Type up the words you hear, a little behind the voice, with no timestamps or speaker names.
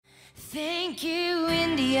Thank you,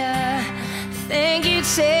 India. Thank you,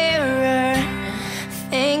 terror.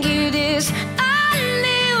 Thank you, disillusionment.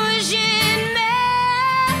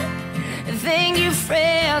 Thank you,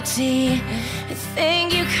 frailty.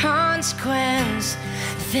 Thank you, consequence.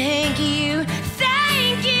 Thank you,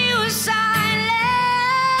 silence.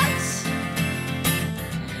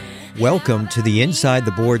 Welcome to the Inside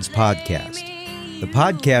the Boards podcast, the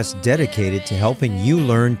podcast dedicated to helping you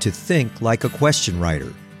learn to think like a question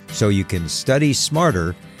writer, so you can study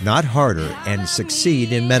smarter, not harder, and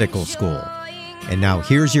succeed in medical school. And now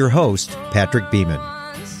here's your host, Patrick Beeman.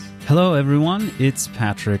 Hello, everyone. It's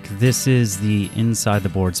Patrick. This is the Inside the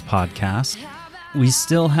Boards podcast. We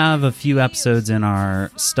still have a few episodes in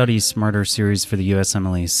our Study Smarter series for the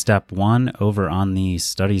USMLE Step 1 over on the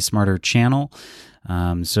Study Smarter channel.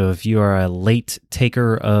 So if you are a late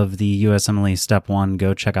taker of the USMLE Step 1,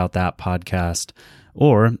 go check out that podcast.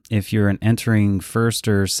 Or if you're an entering first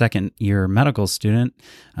or second year medical student,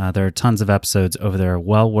 there are tons of episodes over there,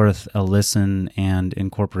 well worth a listen and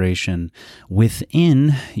incorporation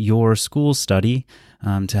within your school study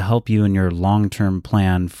to help you in your long-term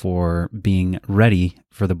plan for being ready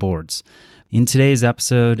for the boards. In today's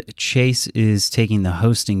episode, Chase is taking the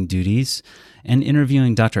hosting duties and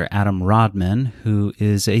interviewing Dr. Adam Rodman, who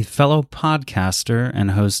is a fellow podcaster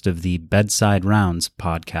and host of the Bedside Rounds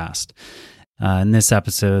podcast. In this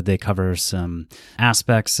episode, they cover some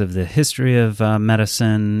aspects of the history of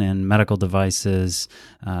medicine and medical devices,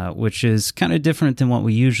 which is kind of different than what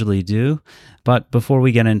we usually do. But before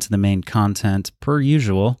we get into the main content, per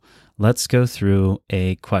usual, let's go through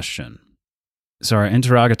a question. So our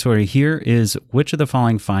interrogatory here is, which of the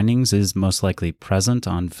following findings is most likely present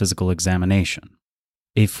on physical examination?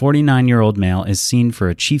 A 49-year-old male is seen for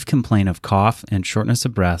a chief complaint of cough and shortness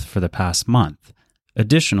of breath for the past month.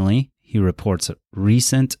 Additionally, he reports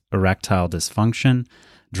recent erectile dysfunction,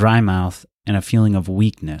 dry mouth, and a feeling of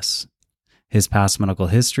weakness. His past medical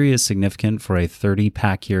history is significant for a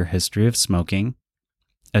 30-pack-year history of smoking.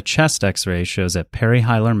 A chest X-ray shows a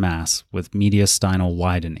perihilar mass with mediastinal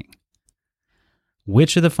widening.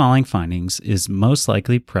 Which of the following findings is most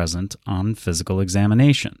likely present on physical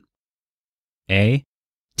examination? A.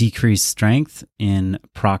 Decreased strength in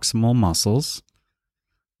proximal muscles.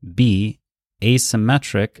 B.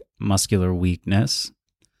 Asymmetric muscular weakness.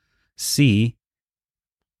 C.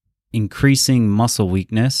 Increasing muscle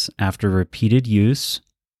weakness after repeated use.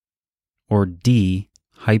 Or D.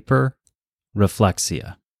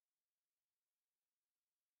 Hyperreflexia.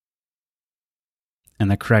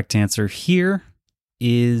 And the correct answer here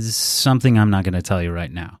is something I'm not going to tell you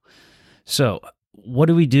right now. So, what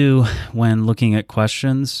do we do when looking at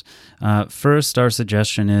questions? First, our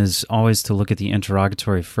suggestion is always to look at the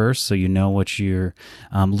interrogatory first, so you know what you're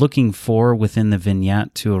looking for within the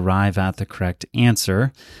vignette to arrive at the correct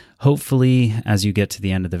answer. Hopefully, as you get to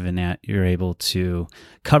the end of the vignette, you're able to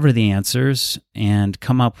cover the answers and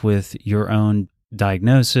come up with your own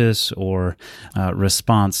diagnosis or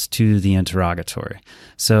response to the interrogatory.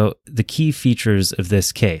 So the key features of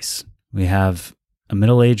this case, we have a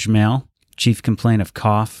middle-aged male, chief complaint of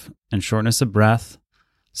cough and shortness of breath,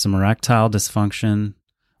 some erectile dysfunction,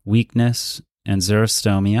 weakness, and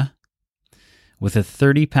xerostomia, with a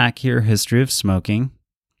 30-pack-year history of smoking,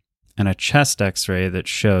 and a chest X-ray that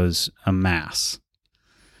shows a mass.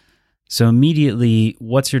 So immediately,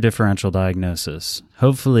 what's your differential diagnosis?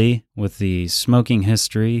 Hopefully, with the smoking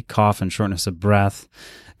history, cough and shortness of breath,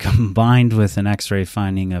 combined with an X-ray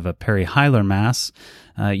finding of a perihilar mass,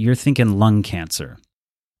 you're thinking lung cancer.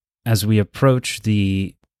 As we approach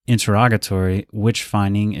the interrogatory, which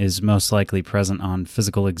finding is most likely present on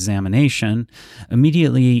physical examination,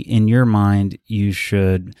 immediately in your mind, you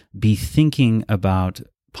should be thinking about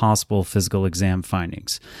possible physical exam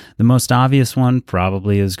findings. The most obvious one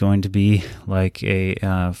probably is going to be like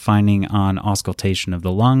a finding on auscultation of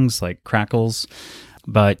the lungs, like crackles.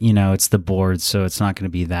 But, it's the board, so it's not going to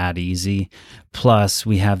be that easy. Plus,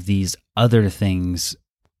 we have these other things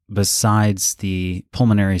besides the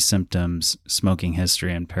pulmonary symptoms, smoking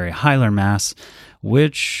history, and perihilar mass,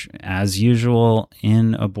 which, as usual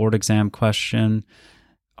in a board exam question,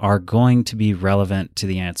 are going to be relevant to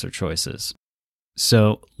the answer choices.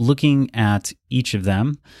 So looking at each of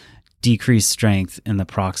them, decreased strength in the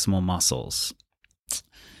proximal muscles.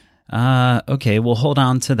 Okay, we'll hold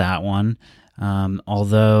on to that one.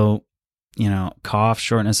 Although, cough,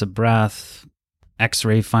 shortness of breath,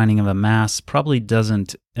 X-ray finding of a mass probably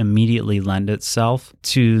doesn't immediately lend itself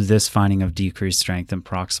to this finding of decreased strength in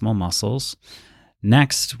proximal muscles.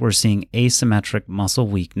 Next, we're seeing asymmetric muscle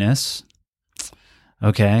weakness.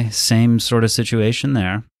 Okay, same sort of situation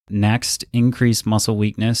there. Next, increased muscle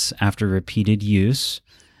weakness after repeated use.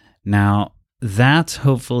 Now, that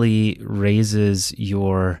hopefully raises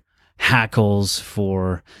your hackles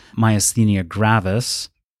for myasthenia gravis.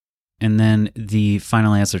 And then the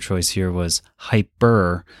final answer choice here was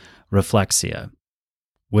hyperreflexia,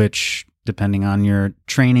 which, depending on your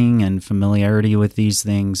training and familiarity with these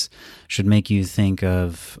things, should make you think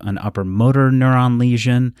of an upper motor neuron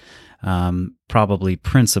lesion. Probably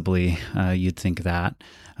principally, you'd think that.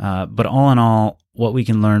 But all in all, what we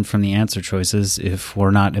can learn from the answer choices, if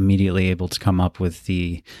we're not immediately able to come up with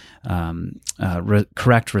the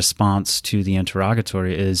correct response to the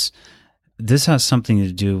interrogatory, is this has something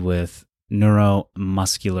to do with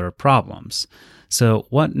neuromuscular problems. So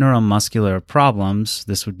what neuromuscular problems,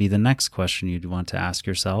 this would be the next question you'd want to ask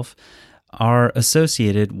yourself, are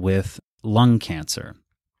associated with lung cancer?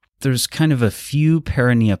 There's kind of a few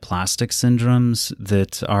paraneoplastic syndromes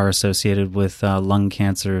that are associated with lung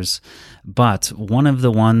cancers, but one of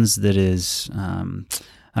the ones that is,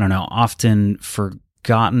 often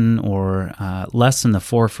forgotten or less in the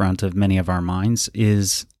forefront of many of our minds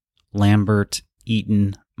is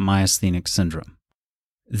Lambert-Eaton myasthenic syndrome.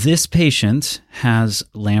 This patient has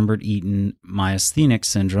Lambert-Eaton myasthenic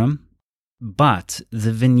syndrome, but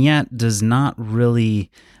the vignette does not really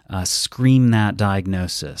scream that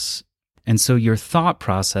diagnosis. And so your thought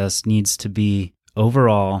process needs to be,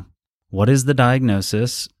 overall, what is the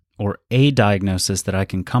diagnosis or a diagnosis that I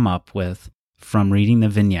can come up with from reading the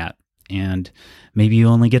vignette? And maybe you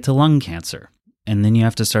only get to lung cancer. And then you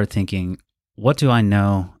have to start thinking, what do I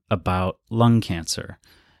know about lung cancer?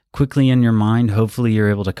 Quickly in your mind, hopefully you're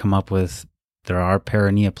able to come up with there are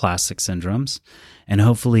paraneoplastic syndromes, and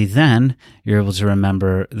hopefully then you're able to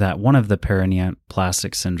remember that one of the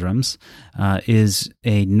paraneoplastic syndromes is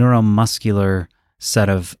a neuromuscular set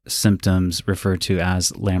of symptoms referred to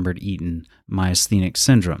as Lambert-Eaton myasthenic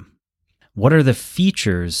syndrome. What are the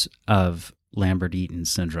features of Lambert-Eaton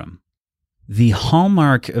syndrome? The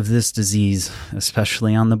hallmark of this disease,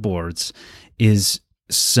 especially on the boards, is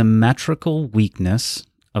symmetrical weakness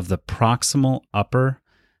of the proximal upper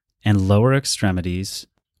and lower extremities,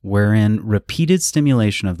 wherein repeated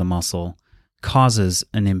stimulation of the muscle causes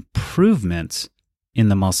an improvement in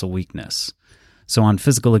the muscle weakness. So on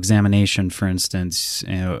physical examination, for instance,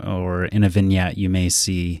 or in a vignette, you may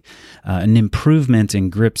see an improvement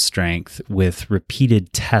in grip strength with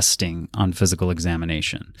repeated testing on physical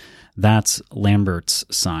examination. That's Lambert's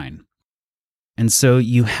sign. And so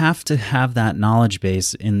you have to have that knowledge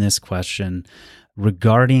base in this question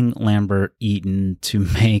regarding Lambert-Eaton to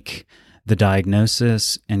make the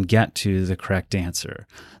diagnosis and get to the correct answer.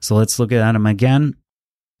 So let's look at them again.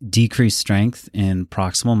 Decreased strength in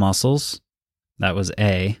proximal muscles, that was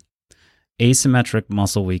A. Asymmetric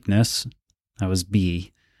muscle weakness, that was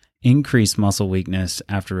B. Increased muscle weakness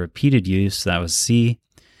after repeated use, that was C.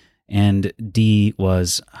 And D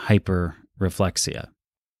was hyperreflexia.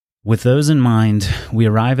 With those in mind, we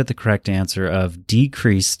arrive at the correct answer of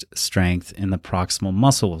decreased strength in the proximal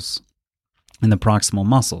muscles.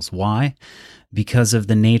 Why? Because of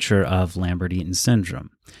the nature of Lambert-Eaton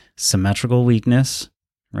syndrome. Symmetrical weakness,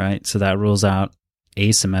 right? So that rules out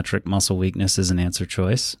asymmetric muscle weakness as an answer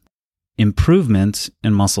choice. Improvement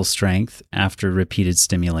in muscle strength after repeated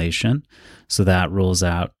stimulation. So that rules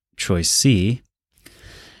out choice C.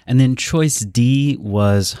 And then choice D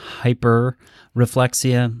was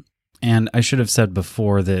hyperreflexia. And I should have said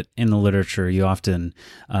before that in the literature, you often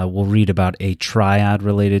will read about a triad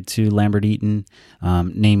related to Lambert-Eaton,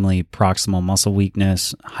 namely proximal muscle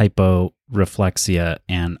weakness, hyporeflexia,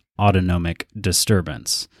 and autonomic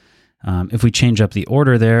disturbance. If we change up the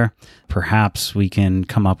order there, perhaps we can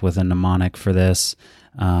come up with a mnemonic for this,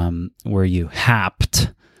 where you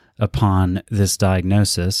happed upon this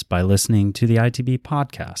diagnosis by listening to the ITB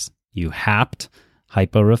podcast. You happed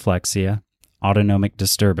hyporeflexia, autonomic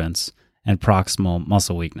disturbance, and proximal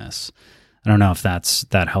muscle weakness. I don't know if that's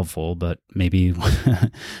that helpful, but maybe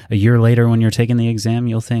a year later when you're taking the exam,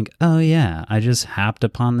 you'll think, oh yeah, I just happed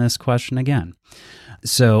upon this question again.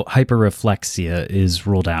 So hyperreflexia is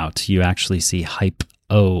ruled out. You actually see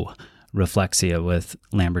hyporeflexia with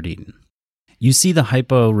Lambert-Eaton. You see the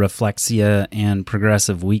hyporeflexia and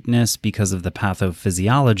progressive weakness because of the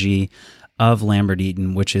pathophysiology of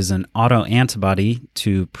Lambert-Eaton, which is an autoantibody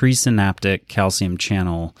to presynaptic calcium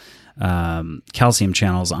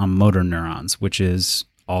channels on motor neurons, which is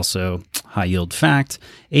also, high-yield fact,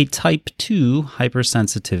 a type 2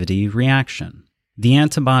 hypersensitivity reaction. The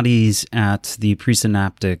antibodies at the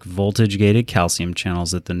presynaptic voltage-gated calcium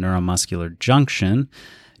channels at the neuromuscular junction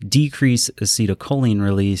decrease acetylcholine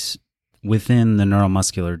release within the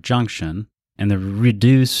neuromuscular junction, and the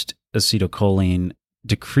reduced acetylcholine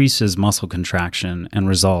decreases muscle contraction and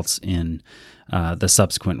results in the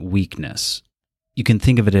subsequent weakness. You can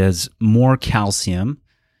think of it as more calcium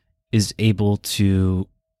is able to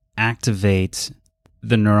activate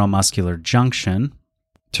the neuromuscular junction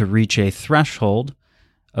to reach a threshold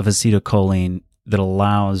of acetylcholine that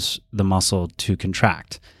allows the muscle to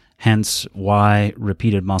contract. Hence why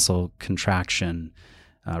repeated muscle contraction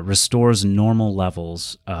restores normal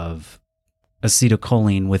levels of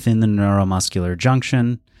acetylcholine within the neuromuscular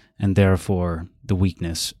junction, and therefore the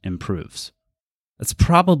weakness improves. That's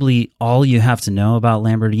probably all you have to know about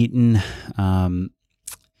Lambert-Eaton.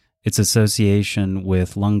 Its association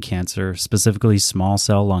with lung cancer, specifically small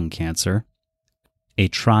cell lung cancer, a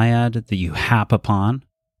triad that you hap upon: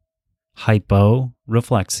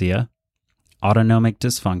 hyporeflexia, autonomic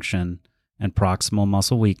dysfunction, and proximal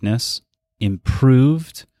muscle weakness,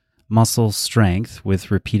 improved muscle strength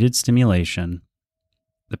with repeated stimulation,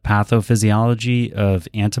 the pathophysiology of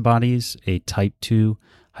antibodies, a type 2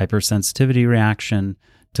 hypersensitivity reaction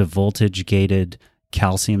to voltage-gated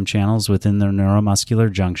calcium channels within the neuromuscular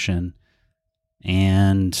junction,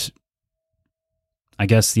 and I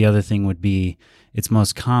guess the other thing would be it's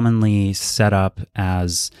most commonly set up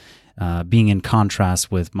as being in contrast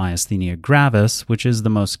with myasthenia gravis, which is the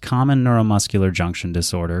most common neuromuscular junction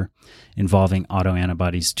disorder involving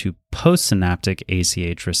autoantibodies to postsynaptic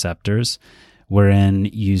ACH receptors, wherein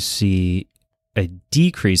you see a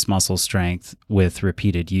decreased muscle strength with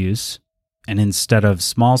repeated use. And instead of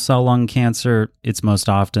small cell lung cancer, it's most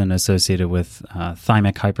often associated with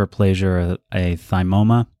thymic hyperplasia, or a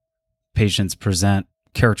thymoma. Patients present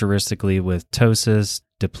characteristically with ptosis,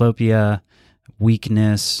 diplopia,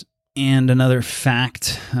 weakness. And another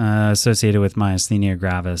fact associated with myasthenia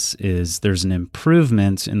gravis is there's an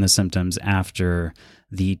improvement in the symptoms after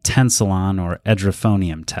the tensilon or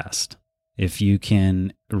edrophonium test. If you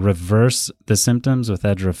can reverse the symptoms with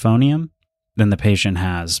edrophonium, then the patient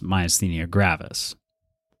has myasthenia gravis.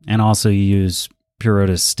 And also you use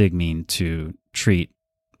pyridostigmine to treat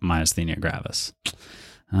myasthenia gravis.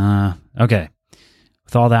 Okay.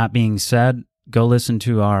 With all that being said, go listen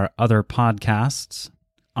to our other podcasts.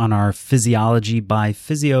 On our Physiology by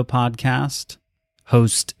Physio podcast,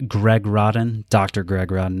 host Greg Rodden, Dr. Greg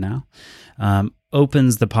Rodden now,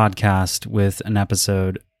 opens the podcast with an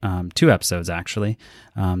episode, 2 episodes actually,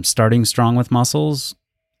 Starting Strong with Muscles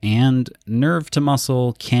and Nerve to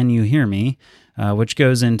Muscle, Can You Hear Me?, which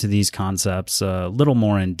goes into these concepts a little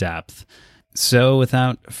more in depth. So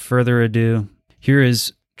without further ado, here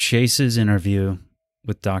is Chase's interview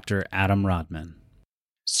with Dr. Adam Rodman.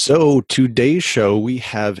 So today's show, we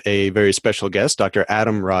have a very special guest, Dr.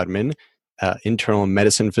 Adam Rodman, internal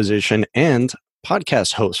medicine physician and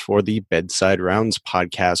podcast host for the Bedside Rounds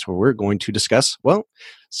podcast, where we're going to discuss, well,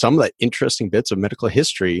 some of the interesting bits of medical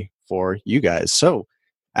history for you guys. So,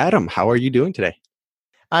 Adam, how are you doing today?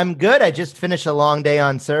 I'm good. I just finished a long day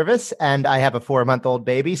on service, and I have a 4-month-old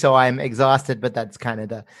baby, so I'm exhausted. But that's kind of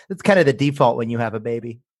the default when you have a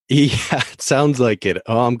baby. Yeah, it sounds like it.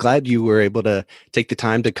 Oh, I'm glad you were able to take the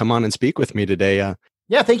time to come on and speak with me today.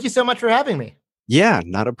 Yeah, thank you so much for having me. Yeah,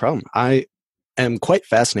 not a problem. I am quite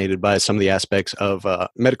fascinated by some of the aspects of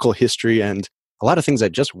medical history and a lot of things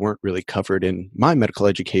that just weren't really covered in my medical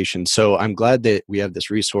education. So I'm glad that we have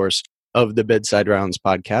this resource of the Bedside Rounds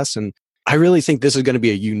podcast. And I really think this is going to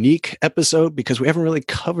be a unique episode because we haven't really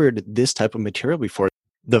covered this type of material before.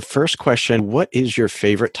 The first question, what is your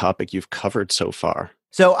favorite topic you've covered so far?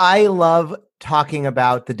 So I love talking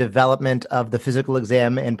about the development of the physical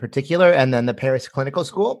exam in particular, and then the Paris Clinical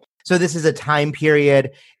School. So this is a time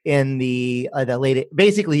period in the late,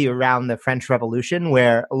 basically around the French Revolution,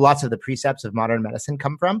 where lots of the precepts of modern medicine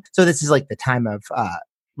come from. So this is like the time of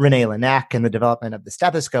René Laennec and the development of the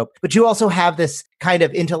stethoscope. But you also have this kind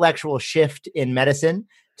of intellectual shift in medicine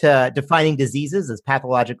to defining diseases as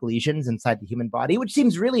pathologic lesions inside the human body, which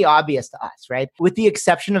seems really obvious to us, right? With the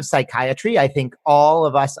exception of psychiatry, I think all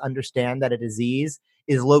of us understand that a disease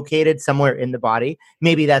is located somewhere in the body.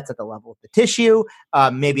 Maybe that's at the level of the tissue.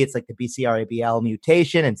 Maybe it's like the BCR-ABL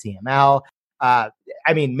mutation in CML.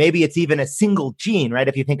 Maybe it's even a single gene, right?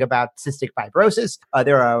 If you think about cystic fibrosis,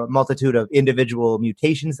 there are a multitude of individual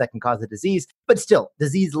mutations that can cause the disease, but still,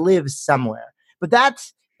 disease lives somewhere. But that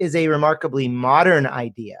is a remarkably modern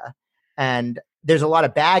idea, and there's a lot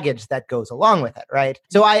of baggage that goes along with it, right?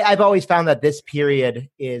 So I've always found that this period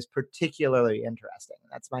is particularly interesting.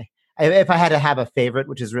 If I had to have a favorite,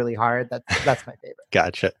 which is really hard, that's my favorite.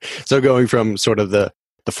 Gotcha. So going from sort of the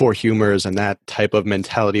four humors and that type of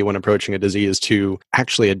mentality when approaching a disease to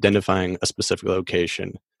actually identifying a specific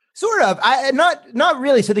location. Sort of. Not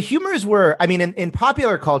really. So the humors were, I mean, in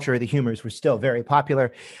popular culture, the humors were still very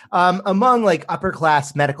popular. Among like upper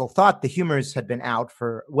class medical thought, the humors had been out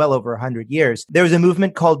for well over 100 years. There was a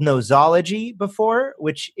movement called nosology before,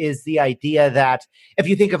 which is the idea that if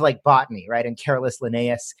you think of like botany, right, and Carolus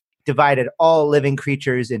Linnaeus divided all living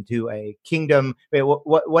creatures into a kingdom. Wait,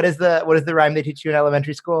 what is the rhyme they teach you in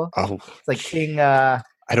elementary school? Oh, it's like king. I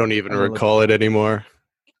don't even recall it anymore.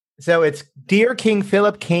 So it's dear King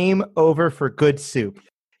Philip came over for good soup.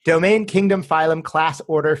 Domain, kingdom, phylum, class,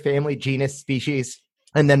 order, family, genus, species,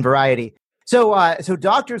 and then variety. So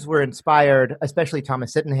doctors were inspired, especially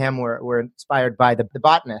Thomas Sydenham, were inspired by the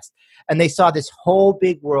botanist. And they saw this whole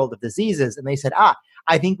big world of diseases. And they said,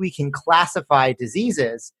 I think we can classify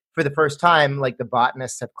diseases for the first time like the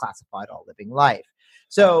botanists have classified all living life.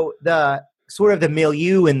 So the sort of the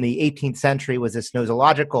milieu in the 18th century was this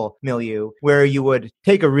nosological milieu where you would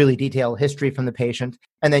take a really detailed history from the patient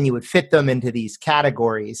and then you would fit them into these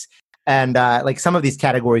categories. And like some of these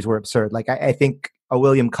categories were absurd. Like I think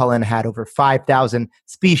William Cullen had over 5,000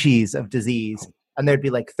 species of disease and there'd be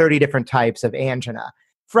like 30 different types of angina.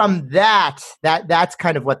 From that's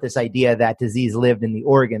kind of what this idea that disease lived in the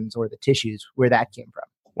organs or the tissues, where that came from.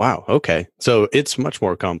 Wow. Okay. So it's much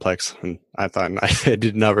more complex. And I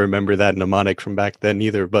did not remember that mnemonic from back then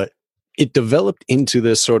either, but it developed into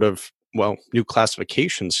this sort of, new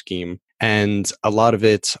classification scheme. And a lot of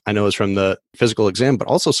it, I know, is from the physical exam, but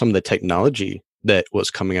also some of the technology that was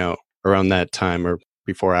coming out around that time or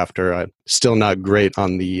before, after. I'm still not great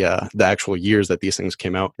on the actual years that these things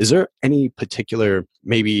came out. Is there any particular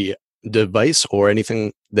maybe device or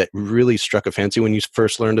anything that really struck a fancy when you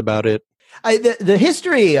first learned about it? The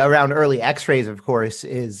history around early X-rays, of course,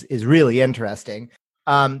 is really interesting.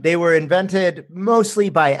 They were invented mostly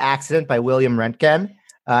by accident by William Röntgen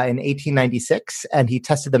in 1896, and he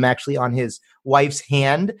tested them actually on his wife's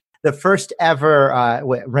hand. The first ever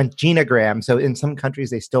Röntgenogram, so in some countries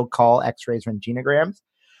they still call X-rays Röntgenograms,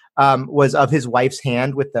 was of his wife's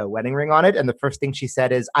hand with the wedding ring on it. And the first thing she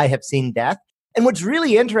said is, "I have seen death." And what's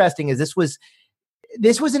really interesting is this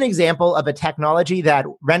was an example of a technology that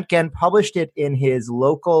Röntgen published it in his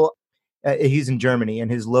local, he's in Germany, in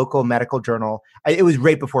his local medical journal. It was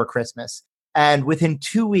right before Christmas. And within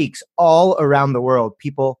 2 weeks, all around the world,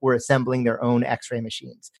 people were assembling their own X-ray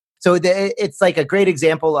machines. So it's like a great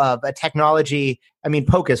example of a technology. I mean,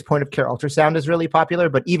 POCUS, point of care ultrasound, is really popular,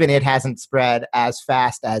 but even it hasn't spread as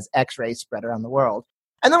fast as X-rays spread around the world.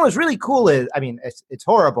 And then what's really cool is, I mean, it's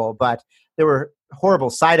horrible, but there were horrible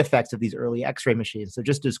side effects of these early X-ray machines. So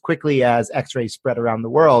just as quickly as X-rays spread around the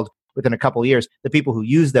world, within a couple of years, the people who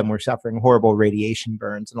used them were suffering horrible radiation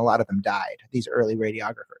burns, and a lot of them died, these early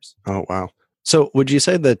radiographers. Oh, wow. So would you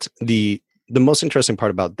say that the most interesting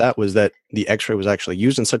part about that was that the X-ray was actually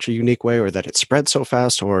used in such a unique way, or that it spread so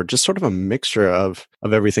fast, or just sort of a mixture of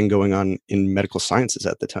everything going on in medical sciences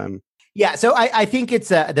at the time? Yeah, so I think it's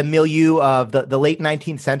the milieu of the late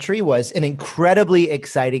 19th century was an incredibly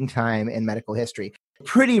exciting time in medical history.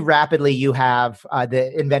 Pretty rapidly, you have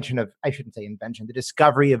the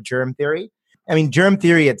discovery of germ theory. I mean, germ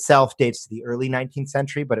theory itself dates to the early 19th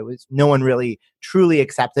century, but no one really truly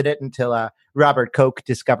accepted it until Robert Koch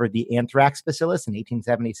discovered the anthrax bacillus in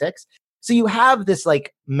 1876. So you have this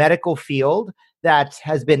like medical field that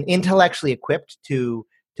has been intellectually equipped to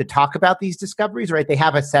talk about these discoveries, right? They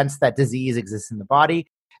have a sense that disease exists in the body.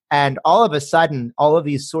 And all of a sudden, all of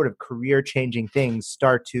these sort of career-changing things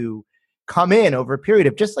start to come in over a period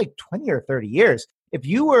of just like 20 or 30 years. If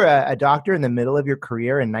you were a doctor in the middle of your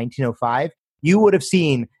career in 1905, you would have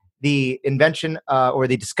seen the invention or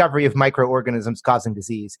the discovery of microorganisms causing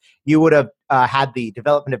disease. You would have had the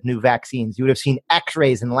development of new vaccines. You would have seen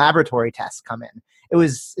X-rays and laboratory tests come in.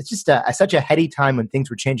 It's just such a heady time when things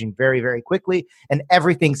were changing very, very quickly, and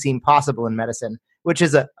everything seemed possible in medicine, which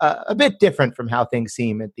is a bit different from how things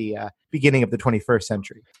seem at the beginning of the 21st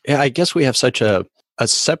century. Yeah, I guess we have such a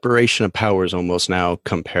separation of powers almost now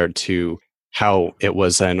compared to how it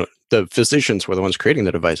was then. The physicians were the ones creating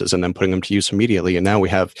the devices and then putting them to use immediately. And now we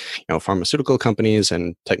have, pharmaceutical companies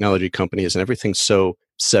and technology companies, and everything's so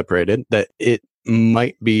separated that it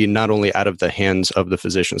might be not only out of the hands of the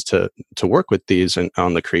physicians to work with these and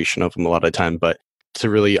on the creation of them a lot of the time, but to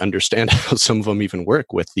really understand how some of them even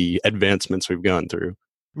work with the advancements we've gone through.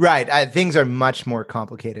 Right. Things are much more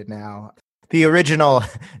complicated now. The original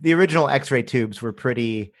X-ray tubes were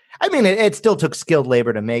pretty, I mean, it still took skilled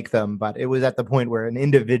labor to make them, but it was at the point where an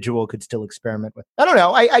individual could still experiment with. I don't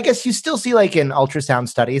know. I guess you still see, like in ultrasound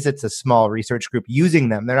studies, it's a small research group using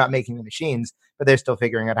them. They're not making the machines, but they're still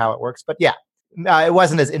figuring out how it works. But yeah, it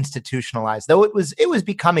wasn't as institutionalized, though it was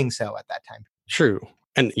becoming so at that time. True.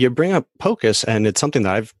 And you bring up POCUS, and it's something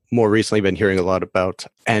that I've more recently been hearing a lot about.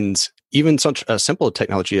 And even such a simple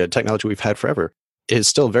technology, a technology we've had forever, is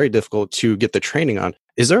still very difficult to get the training on.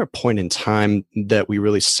 Is there a point in time that we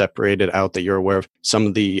really separated out that you're aware of some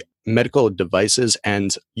of the medical devices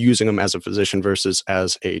and using them as a physician versus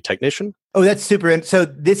as a technician? Oh, that's super. So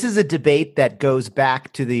this is a debate that goes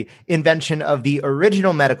back to the invention of the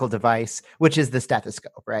original medical device, which is the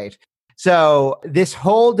stethoscope, right? So this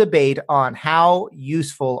whole debate on how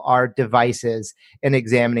useful are devices in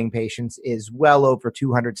examining patients is well over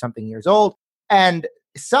 200 something years old. And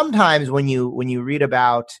sometimes when you read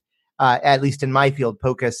about, at least in my field,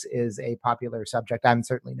 POCUS is a popular subject. I'm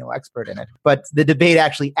certainly no expert in it, but the debate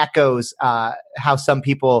actually echoes how some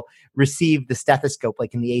people received the stethoscope,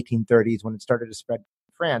 like in the 1830s when it started to spread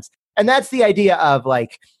in France. And that's the idea of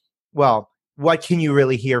like, well, what can you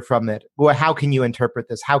really hear from it? Well, how can you interpret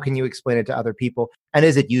this? How can you explain it to other people? And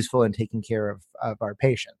is it useful in taking care of our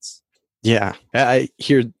patients? Yeah, I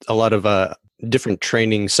hear a lot of different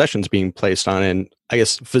training sessions being placed on, and I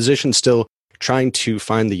guess physicians still trying to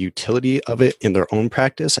find the utility of it in their own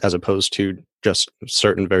practice as opposed to just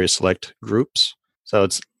certain very select groups. So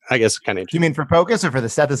it's, I guess, kind of. You mean for POCUS or for the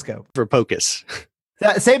stethoscope? For POCUS.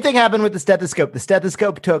 Same thing happened with the stethoscope. The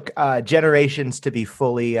stethoscope took generations to be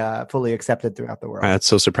fully accepted throughout the world. That's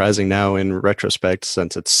so surprising now in retrospect,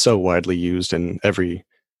 since it's so widely used in every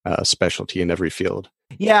specialty in every field.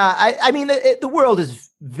 Yeah, I mean, the world is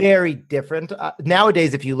very different.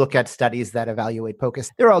 Nowadays, if you look at studies that evaluate POCUS,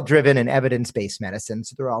 they're all driven in evidence-based medicine.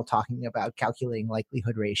 So they're all talking about calculating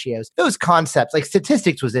likelihood ratios. Those concepts, like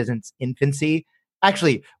statistics was in its infancy.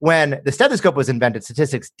 Actually, when the stethoscope was invented,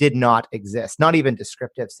 statistics did not exist, not even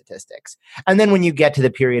descriptive statistics. And then when you get to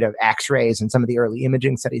the period of X-rays and some of the early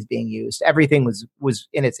imaging studies being used, everything was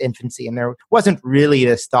in its infancy. And there wasn't really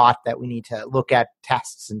this thought that we need to look at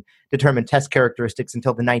tests and determine test characteristics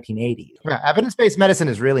until the 1980s. Yeah, evidence-based medicine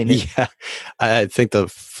is really new. Yeah, I think the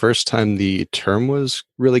first time the term was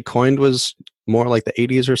really coined was more like the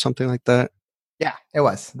 80s or something like that. Yeah, it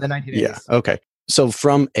was the 1980s. Yeah, okay. So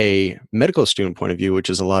from a medical student point of view, which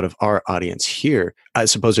is a lot of our audience here, I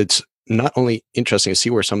suppose it's not only interesting to see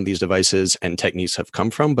where some of these devices and techniques have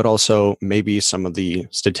come from, but also maybe some of the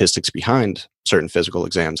statistics behind certain physical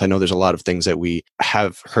exams. I know there's a lot of things that we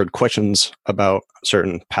have heard questions about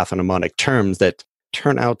certain pathognomonic terms that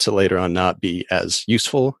turn out to later on not be as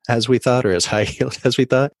useful as we thought or as high yield as we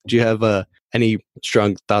thought. Do you have any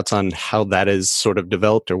strong thoughts on how that is sort of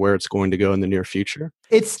developed or where it's going to go in the near future?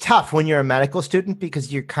 It's tough when you're a medical student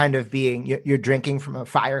because you're kind of you're drinking from a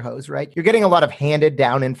fire hose, right? You're getting a lot of handed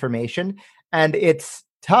down information, and it's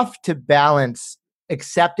tough to balance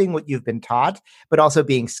accepting what you've been taught, but also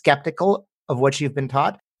being skeptical of what you've been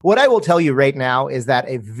taught. What I will tell you right now is that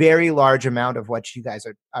a very large amount of what you guys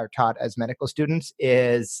are taught as medical students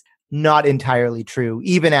is not entirely true,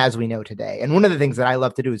 even as we know today. And one of the things that I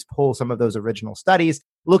love to do is pull some of those original studies,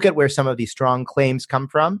 look at where some of these strong claims come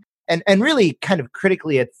from, and really kind of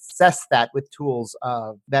critically assess that with tools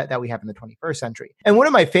that we have in the 21st century. And one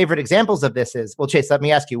of my favorite examples of this is, well, Chase, let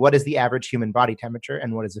me ask you, what is the average human body temperature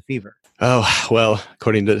and what is a fever? Oh, well,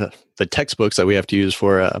 according to the textbooks that we have to use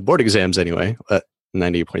for board exams anyway,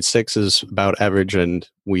 98.6 is about average, and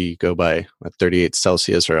we go by 38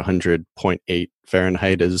 Celsius or 100.8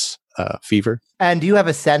 Fahrenheit is fever. And do you have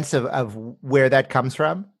a sense of where that comes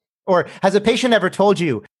from? Or has a patient ever told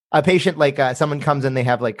you, a patient like someone comes in, they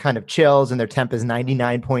have like kind of chills and their temp is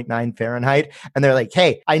 99.9 Fahrenheit, and they're like,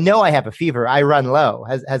 hey, I know I have a fever. I run low.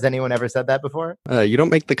 Has anyone ever said that before? You don't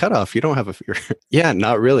make the cutoff. You don't have a fever. Yeah,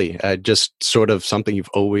 not really. Just sort of something you've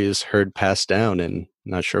always heard passed down and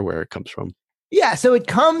not sure where it comes from. Yeah, so it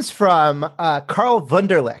comes from Karl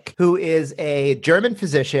Wunderlich, who is a German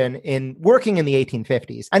physician working in the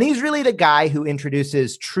 1850s. And he's really the guy who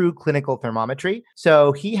introduces true clinical thermometry.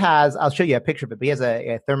 So he has, I'll show you a picture of it, but he has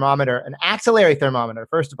a thermometer, an axillary thermometer,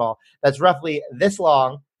 first of all, that's roughly this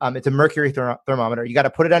long. It's a mercury thermometer. You got to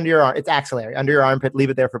put it under your arm. It's axillary, under your armpit, leave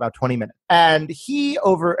it there for about 20 minutes. And he,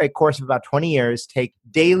 over a course of about 20 years, take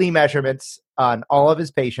daily measurements on all of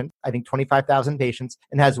his patients, I think 25,000 patients,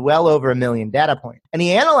 and has well over 1 million data points. And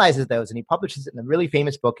he analyzes those and he publishes it in a really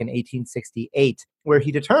famous book in 1868, where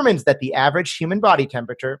he determines that the average human body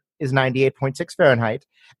temperature is 98.6 Fahrenheit,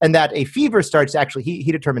 and that a fever starts actually,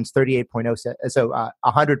 he determines 38.0, so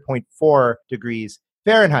 100.4 degrees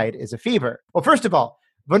Fahrenheit is a fever. Well, first of all,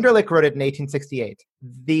 Wunderlich wrote it in 1868.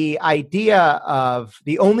 The idea of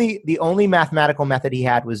the only mathematical method he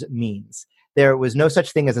had was means. There was no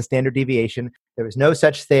such thing as a standard deviation. There was no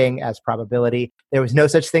such thing as probability. There was no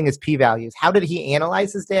such thing as p-values. How did he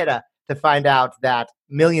analyze his data to find out that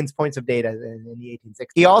millions of points of data in the 1860s?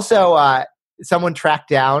 He also someone tracked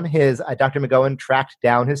down Dr. McGowan tracked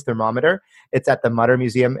down his thermometer. It's at the Mutter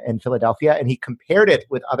Museum in Philadelphia, and he compared it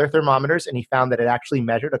with other thermometers, and he found that it actually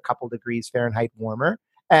measured a couple degrees Fahrenheit warmer.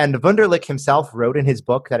 And Wunderlich himself wrote in his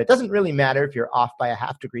book that it doesn't really matter if you're off by a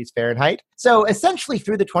half degrees Fahrenheit. So essentially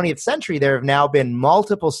through the 20th century, there have now been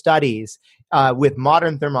multiple studies with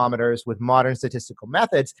modern thermometers, with modern statistical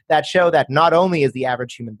methods that show that not only is the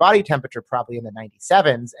average human body temperature probably in the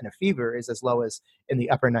 97s and a fever is as low as in the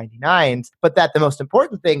upper 99s, but that the most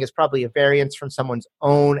important thing is probably a variance from someone's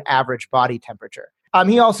own average body temperature.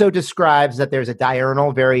 He also describes that there's a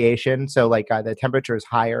diurnal variation. So like the temperature is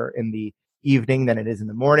higher in the evening than it is in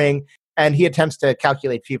the morning. And he attempts to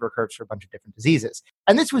calculate fever curves for a bunch of different diseases.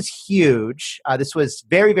 And this was huge. This was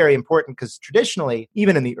very, very important because traditionally,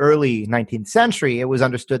 even in the early 19th century, it was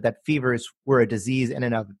understood that fevers were a disease in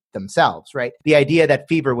and of themselves, right? The idea that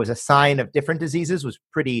fever was a sign of different diseases was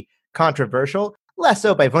pretty controversial. Less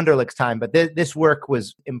so by Wunderlich's time, but this work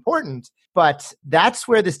was important. But that's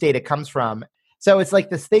where this data comes from. So it's like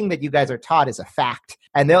this thing that you guys are taught is a fact.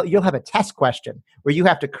 And you'll have a test question where you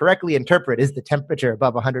have to correctly interpret, is the temperature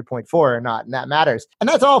above 100.4 or not? And that matters. And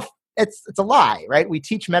that's all, it's a lie, right? We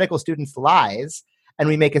teach medical students lies and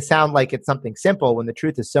we make it sound like it's something simple when the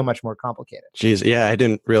truth is so much more complicated. Geez, yeah, I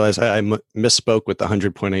didn't realize. I misspoke with the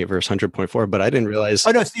 100.8 versus 100.4, but I didn't realize.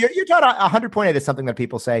 Oh, no, so you're taught 100.8 is something that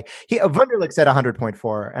people say. Wunderlich said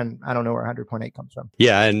 100.4, and I don't know where 100.8 comes from.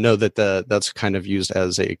 Yeah, I know that that's kind of used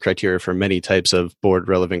as a criteria for many types of board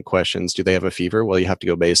relevant questions. Do they have a fever? Well, you have to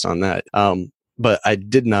go based on that. But I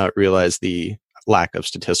did not realize the lack of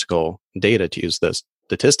statistical data to use this.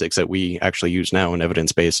 Statistics that we actually use now in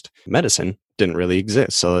evidence-based medicine didn't really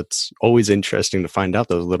exist. So it's always interesting to find out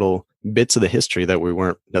those little bits of the history that we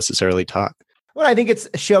weren't necessarily taught. Well, I think it's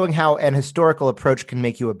showing how an historical approach can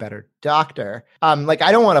make you a better doctor. I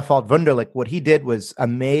don't want to fault Wunderlich. What he did was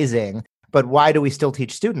amazing, but why do we still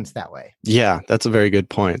teach students that way? Yeah, that's a very good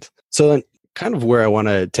point. So then kind of where I want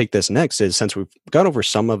to take this next is, since we've gone over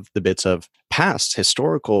some of the bits of past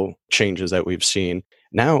historical changes that we've seen,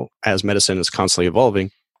 now, as medicine is constantly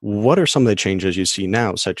evolving, what are some of the changes you see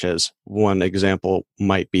now, such as one example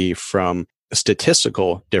might be from a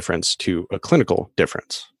statistical difference to a clinical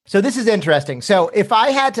difference? So this is interesting. So if I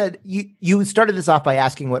had to, you started this off by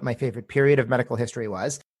asking what my favorite period of medical history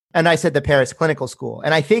was. And I said the Paris Clinical School.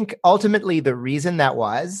 And I think ultimately the reason that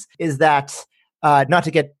is that not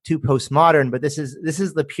to get too postmodern, but this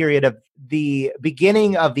is the period of the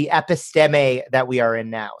beginning of the episteme that we are in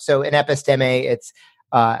now. So in episteme, it's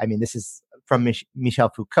this is from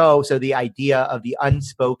Michel Foucault. So the idea of the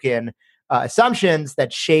unspoken assumptions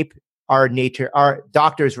that shape our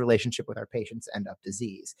doctor's relationship with our patients and of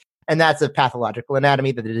disease. And that's a pathological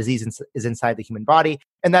anatomy, that the disease is inside the human body.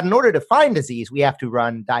 And that in order to find disease, we have to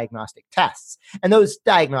run diagnostic tests. And those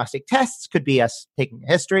diagnostic tests could be us taking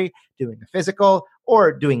a history, doing a physical,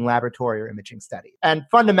 or doing laboratory or imaging study. And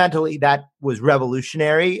fundamentally, that was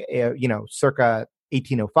revolutionary, circa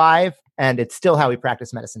 1805, and it's still how we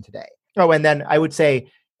practice medicine today. Oh, and then I would say,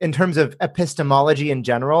 in terms of epistemology in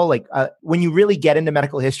general, when you really get into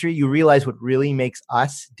medical history, you realize what really makes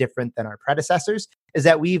us different than our predecessors is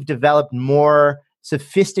that we've developed more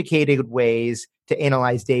sophisticated ways to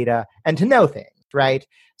analyze data and to know things, right?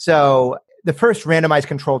 So the first randomized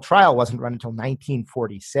controlled trial wasn't run until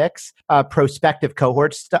 1946. Prospective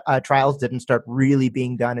cohort trials didn't start really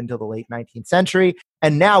being done until the late 19th century.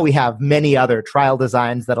 And now we have many other trial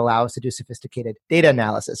designs that allow us to do sophisticated data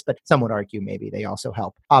analysis, but some would argue maybe they also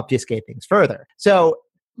help obfuscate things further. So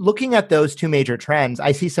looking at those two major trends,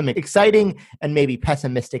 I see some exciting and maybe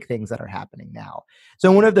pessimistic things that are happening now.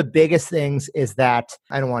 So one of the biggest things is that,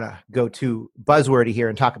 I don't want to go too buzzwordy here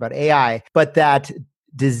and talk about AI, but that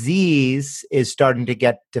disease is starting to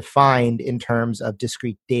get defined in terms of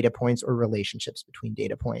discrete data points or relationships between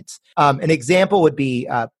data points. An example would be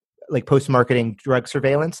like post-marketing drug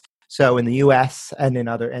surveillance. So in the US and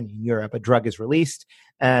in Europe, a drug is released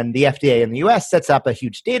and the FDA in the US sets up a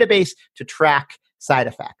huge database to track side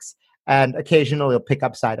effects. And occasionally it'll pick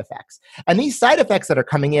up side effects. And these side effects that are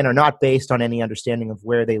coming in are not based on any understanding of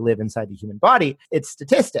where they live inside the human body. It's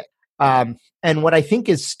statistic. And what I think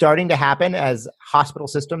is starting to happen as hospital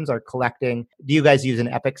systems are collecting, do you guys use an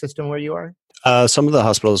Epic system where you are? Some of the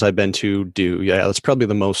hospitals I've been to do. Yeah, that's probably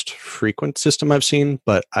the most frequent system I've seen.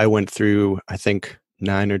 But I went through, I think,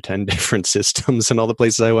 9 or 10 different systems in all the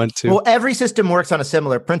places I went to. Well, every system works on a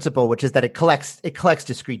similar principle, which is that it collects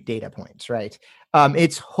discrete data points, right?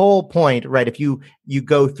 Its whole point, right? If you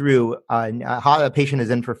go through a patient is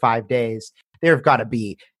in for 5 days, there have got to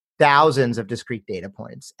be thousands of discrete data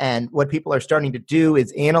points. And what people are starting to do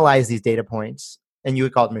is analyze these data points, and you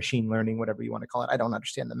would call it machine learning, whatever you want to call it. I don't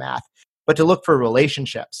understand the math. but to look for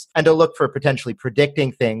relationships and to look for potentially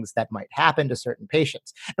predicting things that might happen to certain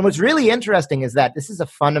patients. And what's really interesting is that this is a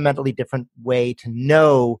fundamentally different way to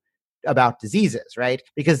know about diseases, right?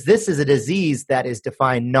 Because this is a disease that is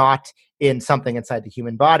defined not in something inside the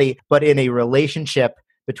human body, but in a relationship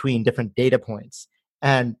between different data points.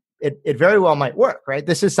 And it very well might work, right?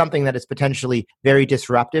 This is something that is potentially very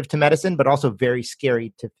disruptive to medicine, but also very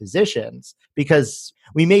scary to physicians because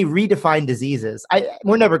we may redefine diseases.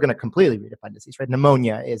 We're never going to completely redefine disease, right?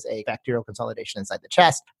 Pneumonia is a bacterial consolidation inside the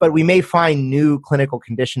chest, but we may find new clinical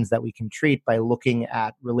conditions that we can treat by looking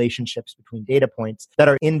at relationships between data points that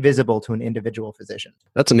are invisible to an individual physician.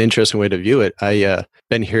 That's an interesting way to view it. I've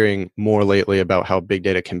been hearing more lately about how big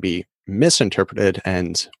data can be misinterpreted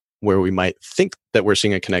and where we might think that we're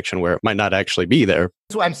seeing a connection where it might not actually be there.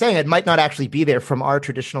 That's what I'm saying. It might not actually be there from our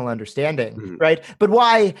traditional understanding, right? But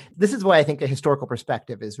this is why I think a historical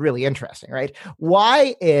perspective is really interesting, right?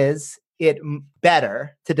 Why is it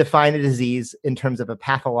better to define a disease in terms of a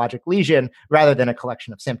pathologic lesion rather than a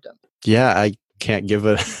collection of symptoms? Yeah, I can't give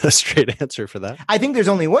a straight answer for that. I think there's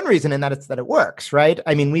only one reason, and it's that it works, right?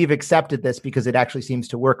 I mean, we've accepted this because it actually seems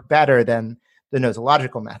to work better than the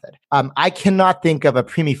nosological method. I cannot think of a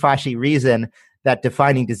prima facie reason that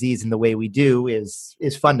defining disease in the way we do is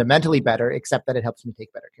fundamentally better, except that it helps me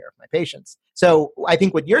take better care of my patients. So I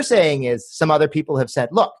think what you're saying is some other people have said,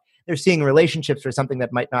 look, they're seeing relationships for something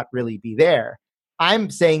that might not really be there. I'm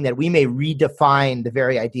saying that we may redefine the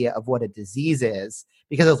very idea of what a disease is,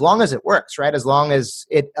 because as long as it works, right, as long as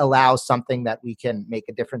it allows something that we can make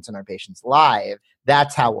a difference in our patient's life,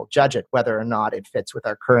 that's how we'll judge it, whether or not it fits with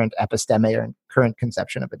our current episteme or current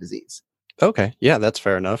conception of a disease. Okay, yeah, that's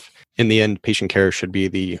fair enough. In the end, patient care should be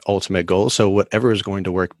the ultimate goal. So whatever is going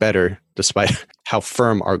to work better, despite how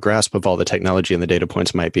firm our grasp of all the technology and the data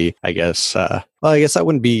points might be, I guess that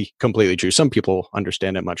wouldn't be completely true. Some people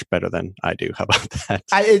understand it much better than I do. How about that?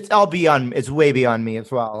 It's way beyond me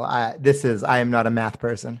as well. I am not a math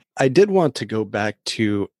person. I did want to go back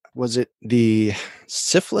to, was it the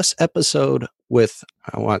syphilis episode with,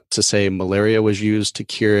 I want to say malaria was used to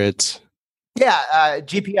cure it? Yeah,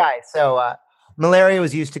 GPI. So malaria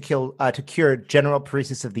was used to cure general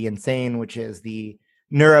paresis of the insane, which is the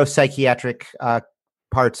neuropsychiatric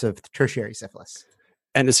parts of tertiary syphilis.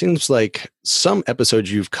 And it seems like some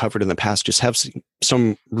episodes you've covered in the past just have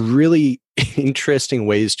some really interesting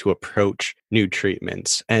ways to approach new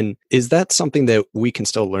treatments. And is that something that we can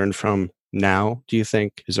still learn from now, do you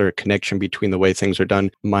think? Is there a connection between the way things are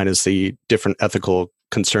done, minus the different ethical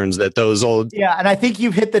concerns that those old... Yeah, and I think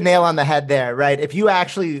you've hit the nail on the head there, right? If you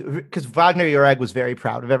actually, because Wagner Jurek was very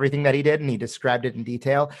proud of everything that he did, and he described it in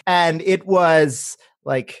detail. And it was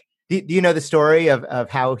like, do you know the story of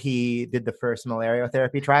how he did the first malaria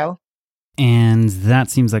therapy trial? And that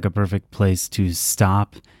seems like a perfect place to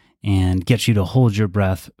stop and get you to hold your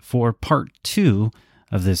breath for part 2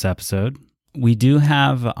 of this episode. We do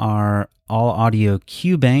have our all audio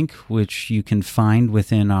Q Bank, which you can find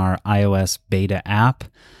within our iOS beta app.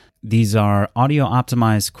 These are audio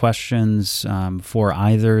optimized questions for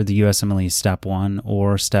either the USMLE Step 1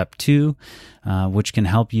 or Step 2, which can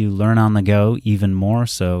help you learn on the go even more.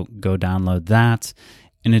 So go download that.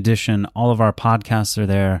 In addition, all of our podcasts are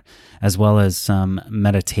there, as well as some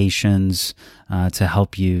meditations to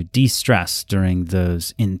help you de-stress during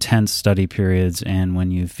those intense study periods and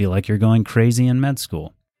when you feel like you're going crazy in med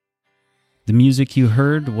school. The music you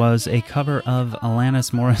heard was a cover of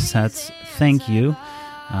Alanis Morissette's Thank You,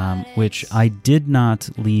 which I did not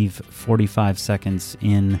leave 45 seconds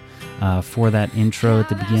in for that intro at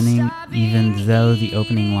the beginning, even though the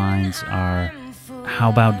opening lines are, how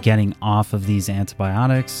about getting off of these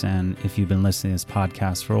antibiotics? And if you've been listening to this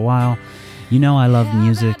podcast for a while, you know I love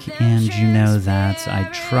music, and you know that I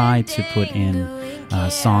try to put in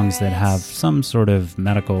songs that have some sort of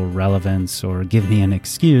medical relevance or give me an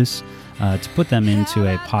excuse to put them into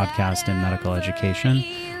a podcast in medical education.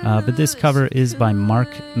 But this cover is by Mark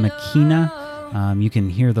McKenna. You can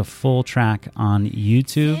hear the full track on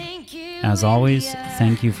YouTube. As always,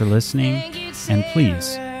 thank you for listening, and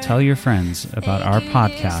please tell your friends about our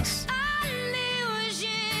podcast.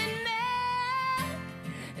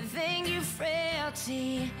 Thank you,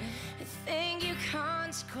 frailty. Thank you,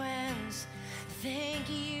 consequence. Thank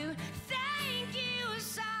you.